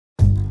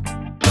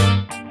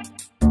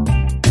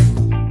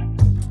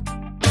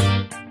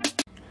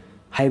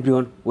Hi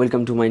everyone,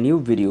 welcome to my new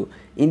video.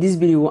 In this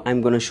video I'm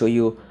gonna show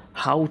you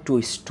how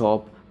to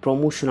stop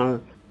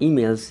promotional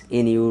emails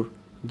in your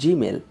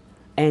Gmail,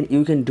 and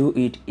you can do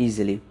it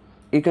easily.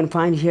 You can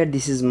find here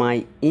this is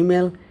my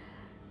email,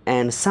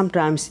 and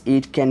sometimes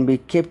it can be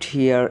kept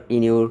here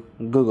in your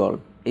Google.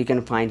 You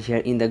can find here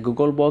in the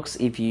Google box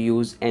if you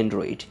use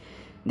Android.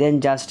 Then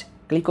just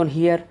click on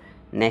here.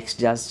 Next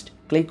just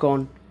click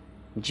on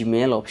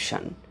Gmail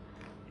option,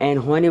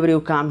 and whenever you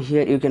come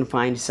here you can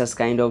find such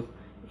kind of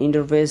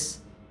interface.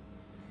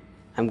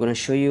 I'm gonna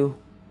show you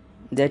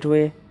that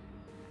way.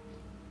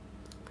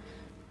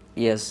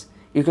 Yes,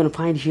 you can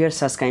find here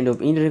such kind of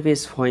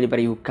interface whenever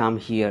you come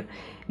here.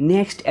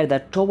 Next, at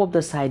the top of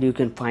the side you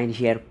can find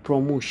here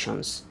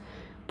promotions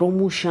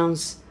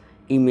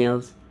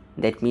emails.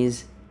 That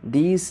means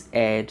these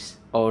ads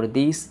or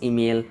this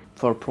email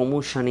for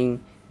promotioning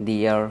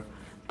their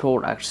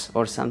products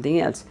or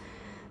something else.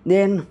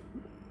 Then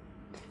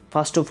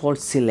first of all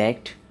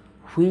select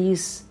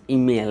which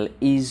email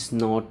is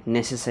not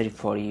necessary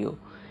for you.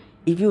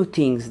 If you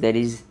think that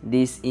is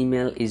this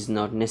email is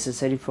not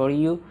necessary for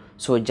you,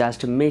 so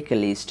just make a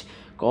list,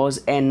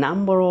 cause a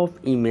number of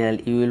email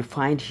you will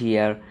find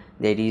here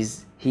that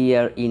is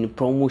here in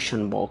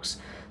promotion box,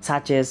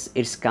 such as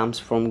it comes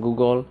from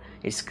Google,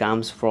 it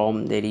comes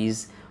from that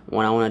is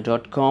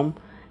Unwanted.com,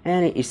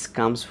 and it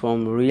comes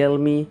from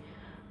Realme,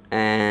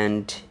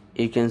 and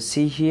you can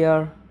see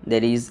here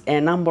there is a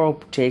number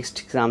of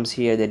text comes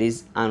here that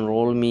is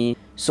enroll me.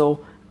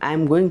 So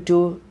I'm going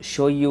to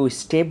show you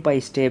step by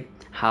step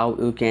how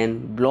you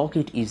can block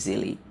it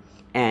easily,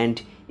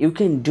 and you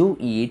can do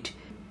it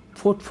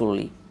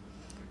thoughtfully.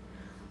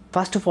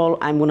 First of all,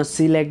 I'm gonna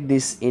select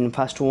this in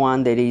first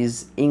one, that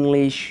is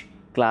English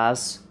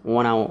class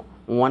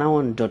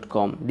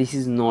 101.com. This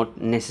is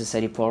not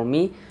necessary for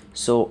me,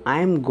 so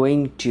I'm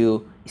going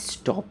to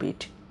stop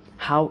it.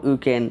 How you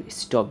can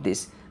stop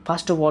this?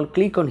 First of all,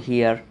 click on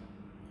here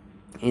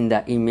in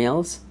the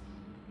emails,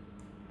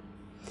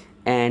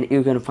 and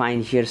you can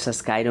find here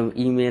such kind of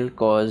email,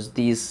 cause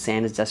these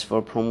sends just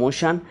for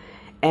promotion.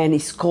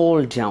 And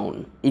scroll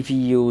down if you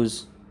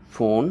use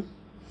phone,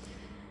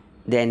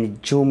 then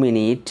zoom in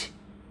it,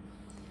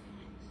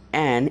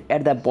 and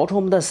at the bottom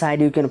of the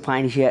side you can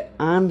find here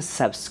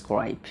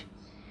unsubscribe.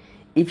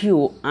 If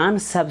you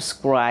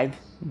unsubscribe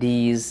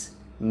these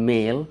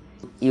mail,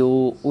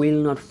 you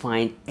will not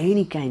find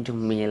any kind of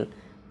mail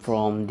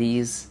from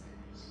this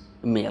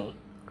mail.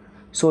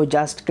 So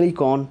just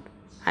click on,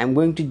 I'm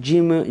going to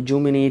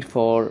zoom in it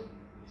for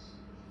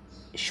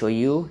show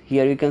you.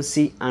 Here you can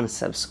see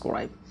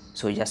unsubscribe,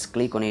 so just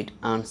click on it,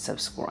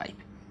 unsubscribe.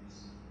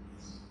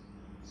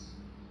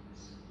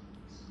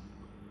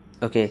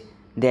 Okay,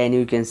 then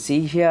you can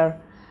see here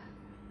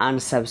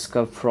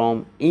unsubscribe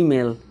from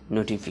email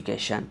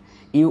notification.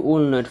 You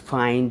will not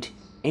find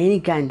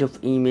any kind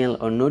of email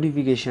or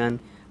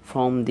notification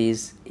from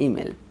this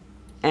email,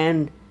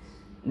 and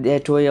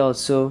that way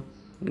also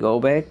go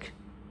back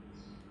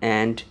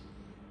and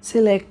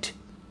select.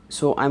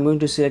 So I'm going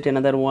to select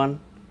another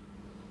one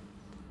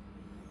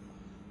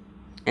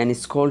and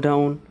scroll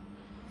down,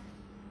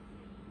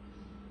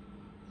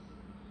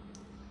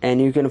 and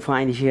you can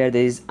find here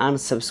there is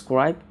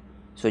unsubscribe,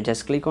 so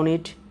just click on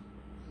it.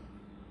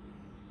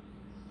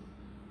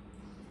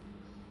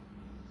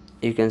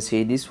 You can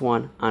see this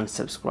one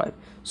unsubscribe.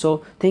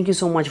 So thank you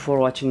so much for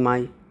watching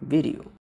my video.